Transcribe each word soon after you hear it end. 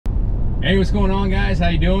Hey, what's going on, guys? How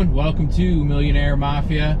you doing? Welcome to Millionaire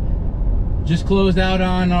Mafia. Just closed out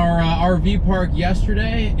on our RV park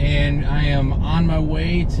yesterday, and I am on my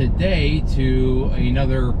way today to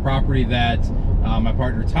another property that my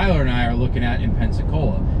partner Tyler and I are looking at in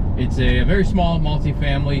Pensacola. It's a very small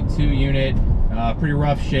multifamily, 2-unit, pretty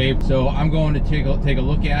rough shape. So I'm going to take a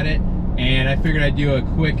look at it, and I figured I'd do a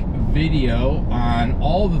quick video on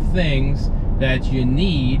all the things that you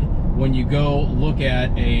need when you go look at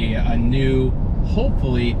a new,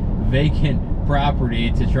 hopefully vacant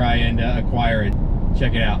property to try and acquire it.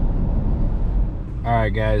 Check it out. All right,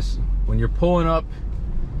 guys, when you're pulling up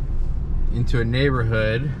into a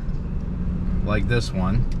neighborhood like this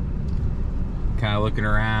one, kind of looking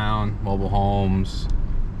around, mobile homes,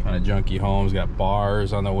 kind of junky homes, got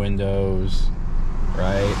bars on the windows,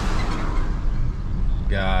 right?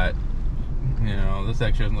 Got, you know, this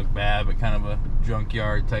actually doesn't look bad, but kind of a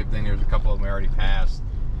junkyard type thing. There's a couple of them I already passed.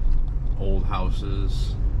 Old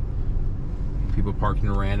houses, people parking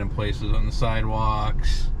in random places on the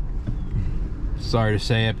sidewalks. Sorry to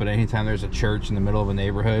say it, but anytime there's a church in the middle of a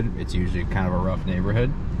neighborhood, it's usually kind of a rough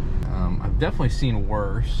neighborhood. I've definitely seen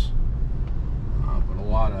worse, but a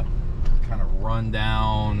lot of kind of run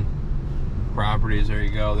down properties. There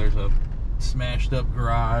you go. There's a smashed up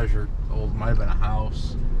garage, or old, might have been a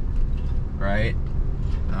house, right?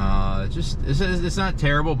 It's not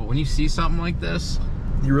terrible, but when you see something like this,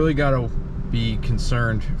 you really got to be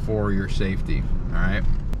concerned for your safety. All right,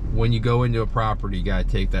 when you go into a property, you got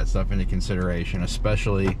to take that stuff into consideration,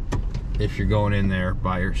 especially if you're going in there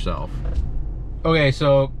by yourself. Okay,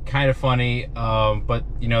 so kind of funny, but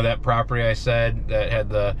you know that property I said that had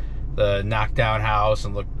the knocked down house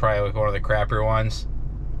and looked probably like one of the crappier ones?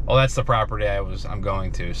 Well, that's the property I'm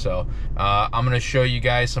going to. So I'm going to show you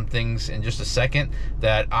guys some things in just a second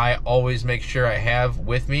that I always make sure I have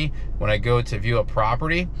with me when I go to view a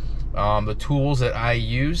property. The tools that I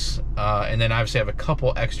use, and then obviously I have a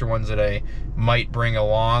couple extra ones that I might bring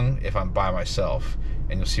along if I'm by myself,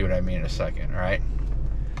 and you'll see what I mean in a second. All right.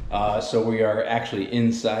 So we are actually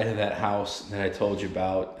inside of that house that I told you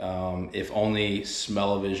about. If only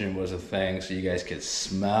smell-o-vision was a thing, so you guys could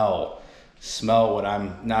smell what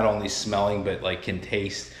I'm not only smelling but like can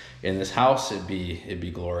taste in this house, it'd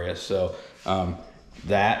be glorious. So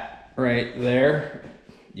that right there,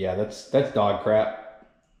 yeah, that's dog crap.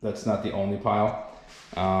 That's not the only pile.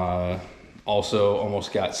 Also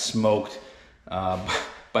almost got smoked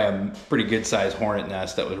by a pretty good sized hornet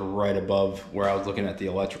nest that was right above where I was looking at the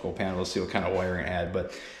electrical panel to see what kind of wiring it had.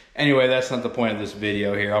 But anyway, that's not the point of this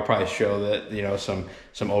video here. I'll probably show that, you know, some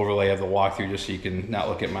overlay of the walkthrough just so you can not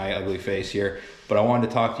look at my ugly face here. But I wanted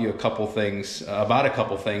to talk to you about a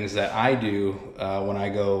couple things that I do when I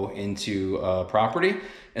go into a property,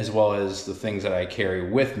 as well as the things that I carry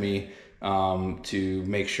with me to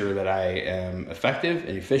make sure that I am effective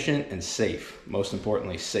and efficient and safe. Most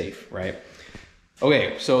importantly, safe, right?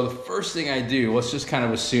 Okay, so the first thing I do, let's just kind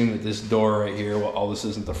of assume that this door right here, well, this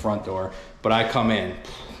isn't the front door, but I come in,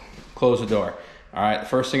 close the door. All right, the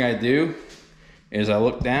first thing I do is I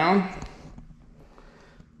look down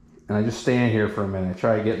and I just stand here for a minute,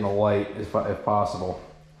 try to get in the light if possible.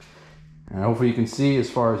 And hopefully you can see as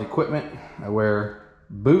far as equipment, I wear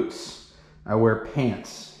boots, I wear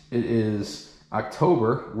pants. It is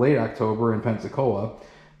October, late October in Pensacola,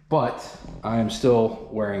 but I'm still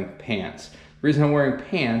wearing pants. The reason I'm wearing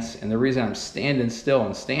pants and the reason I'm standing still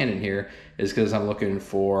and standing here is because I'm looking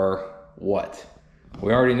for what?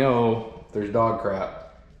 We already know there's dog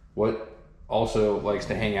crap. What also likes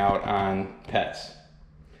to hang out on pets?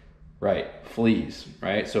 Right, fleas,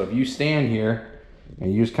 right? So if you stand here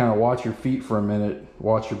and you just kind of watch your feet for a minute,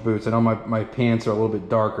 watch your boots. I know my pants are a little bit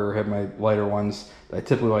darker, have my lighter ones that I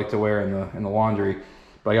typically like to wear in the laundry,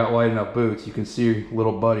 but I got light enough boots. You can see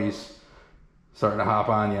little buddies starting to hop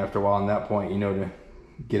on you after a while. And at that point, you know to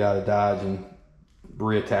get out of Dodge and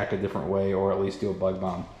reattack a different way, or at least do a bug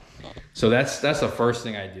bomb. So that's the first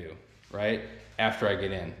thing I do, right? After I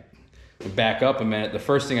get in. Back up a minute, the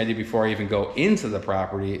first thing I do before I even go into the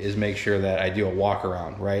property is make sure that I do a walk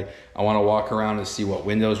around, right? I want to walk around and see what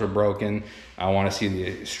windows are broken. I want to see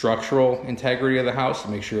the structural integrity of the house to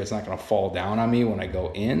make sure it's not going to fall down on me when I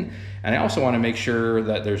go in. And I also want to make sure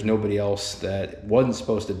that there's nobody else that wasn't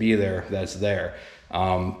supposed to be there that's there,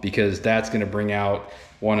 because that's going to bring out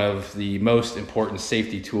one of the most important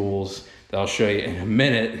safety tools that I'll show you in a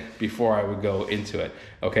minute before I would go into it,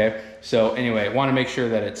 okay? So anyway, I wanna make sure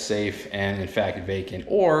that it's safe and in fact vacant,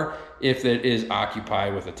 or if it is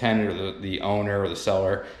occupied with a tenant or the owner or the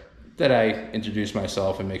seller, that I introduce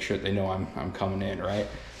myself and make sure that they know I'm coming in, right?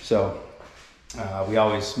 So we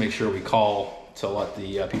always make sure we call to let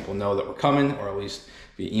the people know that we're coming, or at least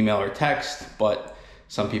via email or text, but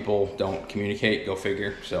some people don't communicate, go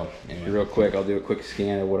figure. So anyway, real quick, I'll do a quick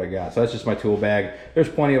scan of what I got. So that's just my tool bag. There's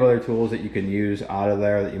plenty of other tools that you can use out of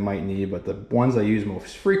there that you might need, but the ones I use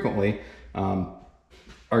most frequently are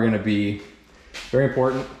gonna be very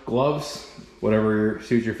important. Gloves, whatever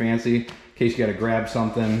suits your fancy, in case you gotta grab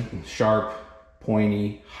something sharp,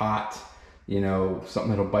 pointy, hot, you know, something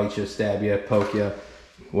that'll bite you, stab you, poke you,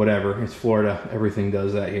 whatever. It's Florida, everything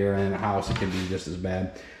does that here, and in a house it can be just as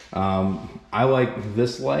bad. I like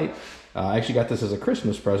this light. I actually got this as a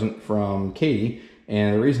Christmas present from Katie,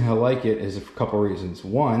 and the reason I like it is a couple reasons.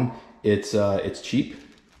 One, it's cheap.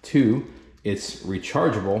 Two, it's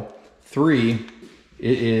rechargeable. Three,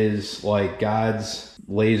 it is like God's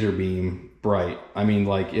laser beam bright. I mean,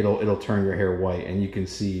 like it'll turn your hair white, and you can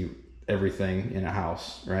see everything in a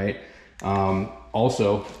house, right?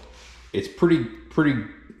 Also, it's pretty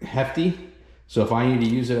hefty. So if I need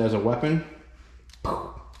to use it as a weapon,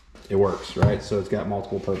 it works, right? So it's got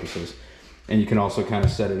multiple purposes. And you can also kind of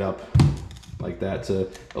set it up like that to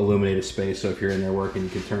illuminate a space. So if you're in there working, you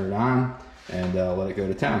can turn it on and let it go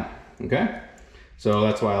to town, okay? So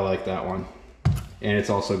that's why I like that one. And it's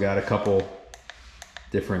also got a couple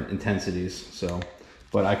different intensities. So,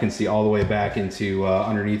 but I can see all the way back into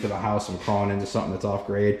underneath of a house. I'm crawling into something that's off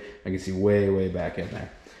grade. I can see way back in there.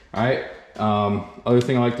 All right, other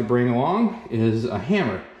thing I like to bring along is a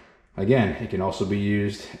hammer. Again, it can also be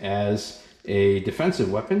used as a defensive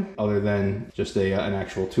weapon other than just an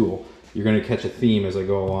actual tool. You're gonna catch a theme as I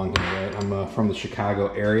go along here, right? I'm from the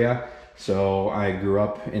Chicago area, so I grew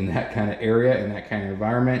up in that kind of area, in that kind of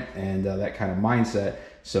environment, and that kind of mindset.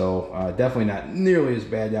 So definitely not nearly as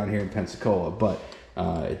bad down here in Pensacola, but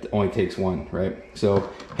it only takes one, right? So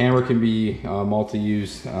hammer can be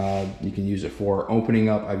multi-use. You can use it for opening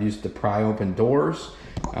up. I've used it to pry open doors.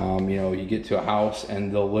 You know, you get to a house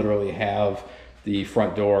and they'll literally have the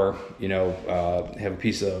front door, you know, have a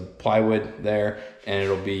piece of plywood there, and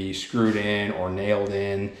it'll be screwed in or nailed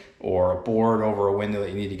in, or a board over a window that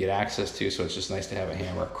you need to get access to. So it's just nice to have a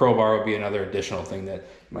hammer. Crowbar would be another additional thing that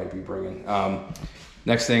you might be bringing.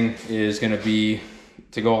 Next thing is going to be,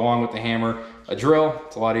 to go along with the hammer, a drill.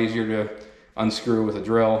 It's a lot easier to unscrew with a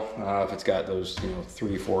drill if it's got those, you know,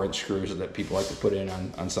 3-4 inch screws that people like to put in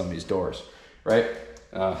on some of these doors, right?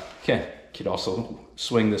 Could also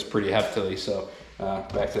swing this pretty heftily. So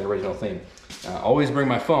back to the original theme. Always bring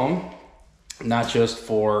my phone, not just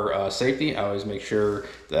for safety. I always make sure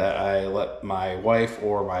that I let my wife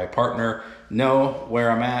or my partner know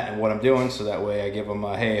where I'm at and what I'm doing, so that way I give them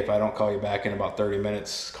hey, if I don't call you back in about 30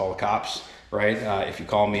 minutes, call the cops, right? If you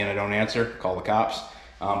call me and I don't answer, call the cops.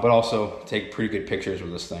 But also take pretty good pictures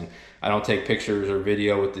with this thing. I don't take pictures or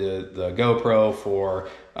video with the GoPro for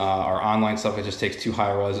our online stuff. It just takes too high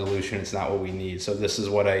a resolution. It's not what we need. So this is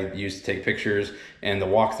what I use to take pictures and the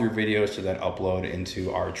walkthrough videos to then upload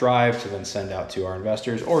into our drive to then send out to our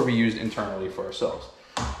investors or be used internally for ourselves.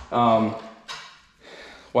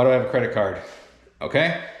 Why do I have a credit card?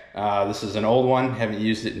 Okay, this is an old one. Haven't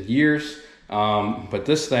used it in years. But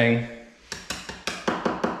this thing,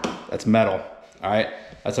 that's metal. All right,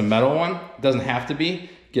 that's a metal one. It doesn't have to be.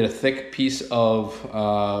 Get a thick piece of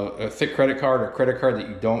a thick credit card or credit card that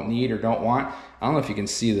you don't need or don't want. I don't know if you can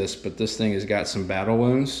see this, but this thing has got some battle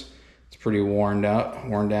wounds. It's pretty worn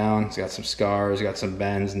down. It's got some scars, got some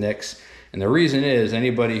bends, nicks. And the reason is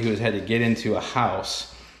anybody who has had to get into a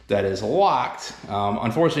house that is locked,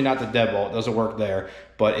 unfortunately not the deadbolt, it doesn't work there,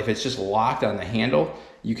 but if it's just locked on the handle,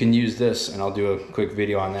 you can use this, and I'll do a quick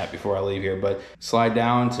video on that before I leave here, but slide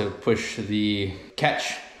down to push the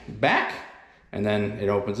catch back, and then it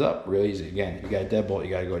opens up real easy. Again, if you got a deadbolt,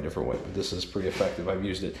 you gotta go a different way, but this is pretty effective. I've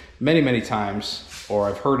used it many times, or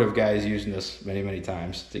I've heard of guys using this many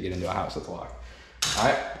times to get into a house that's locked. All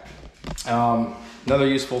right, another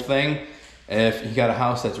useful thing, if you got a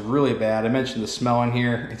house that's really bad, I mentioned the smell in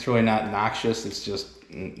here, it's really not noxious, it's just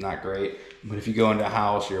not great. But if you go into a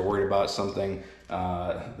house, you're worried about something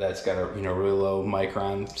that's got a really low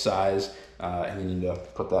micron size, and you need to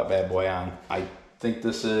put that bad boy on. I think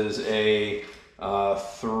this is a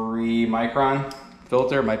 3 micron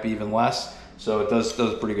filter, it might be even less. So it does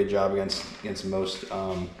a pretty good job against most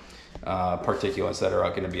particulates that are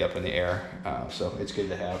going to be up in the air. So it's good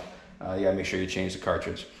to have. You gotta make sure you change the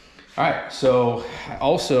cartridge. All right, so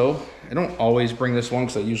I don't always bring this one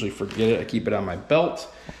because I usually forget it. I keep it on my belt,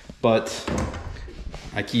 but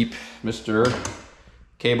I keep Mr.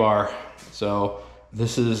 K-Bar. So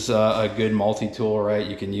this is a good multi-tool, right?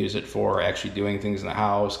 You can use it for actually doing things in the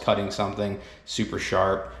house, cutting something super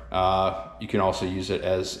sharp. You can also use it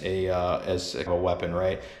as a weapon,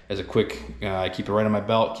 right? As a quick, I keep it right on my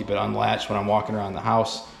belt, keep it unlatched when I'm walking around the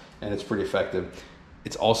house, and it's pretty effective.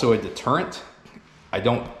 It's also a deterrent. I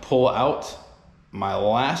don't pull out my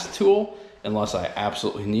last tool unless I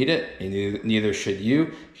absolutely need it, and neither should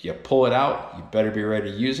you. If you pull it out, you better be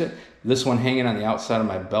ready to use it. This one hanging on the outside of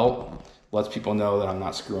my belt lets people know that I'm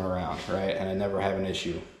not screwing around, right? And I never have an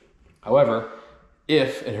issue. However,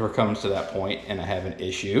 if it ever comes to that point and I have an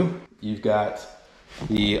issue, you've got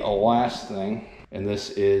the last thing, and this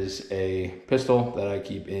is a pistol that I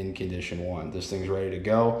keep in condition 1. This thing's ready to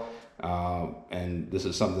go. And this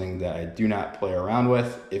is something that I do not play around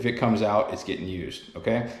with. If it comes out, it's getting used,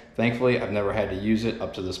 okay? Thankfully, I've never had to use it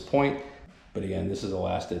up to this point, but again, this is a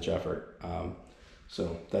last-ditch effort.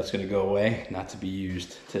 So that's gonna go away, not to be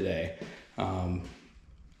used today.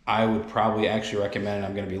 I would probably actually recommend,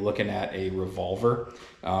 I'm gonna be looking at a revolver.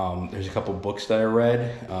 There's a couple books that I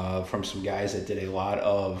read from some guys that did a lot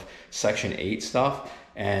of Section 8 stuff,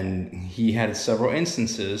 and he had several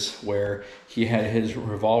instances where he had his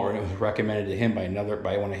revolver, and it was recommended to him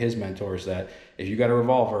by one of his mentors that if you got a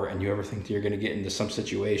revolver and you ever think that you're gonna get into some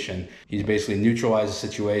situation, he's basically neutralized the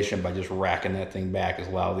situation by just racking that thing back as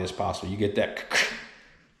loudly as possible. You get that,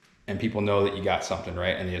 and people know that you got something,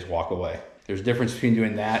 right? And they just walk away. There's a difference between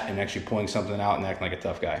doing that and actually pulling something out and acting like a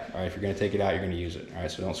tough guy. All right, if you're gonna take it out, you're gonna use it. All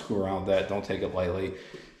right, so don't screw around with that. Don't take it lightly.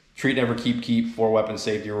 Treat, never, keep. 4 weapon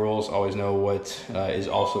safety rules. Always know what is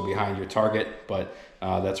also behind your target, but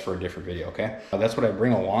that's for a different video, okay? That's what I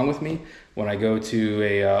bring along with me when I go to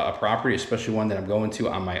a property, especially one that I'm going to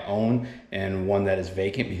on my own and one that is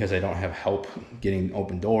vacant because I don't have help getting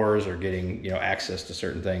open doors or getting access to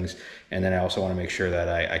certain things. And then I also want to make sure that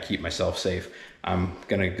I keep myself safe. I'm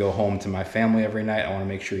gonna go home to my family every night. I want to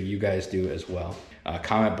make sure you guys do as well.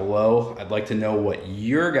 Comment below. I'd like to know what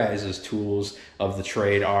your guys' tools of the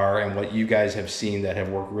trade are and what you guys have seen that have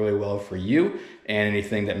worked really well for you, and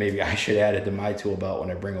anything that maybe I should add to my tool belt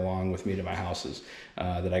when I bring along with me to my houses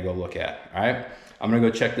that I go look at. All right, I'm gonna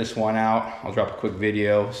go check this one out. I'll drop a quick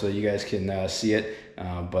video so you guys can see it,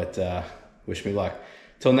 but wish me luck.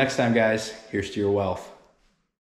 Till next time, guys, here's to your wealth.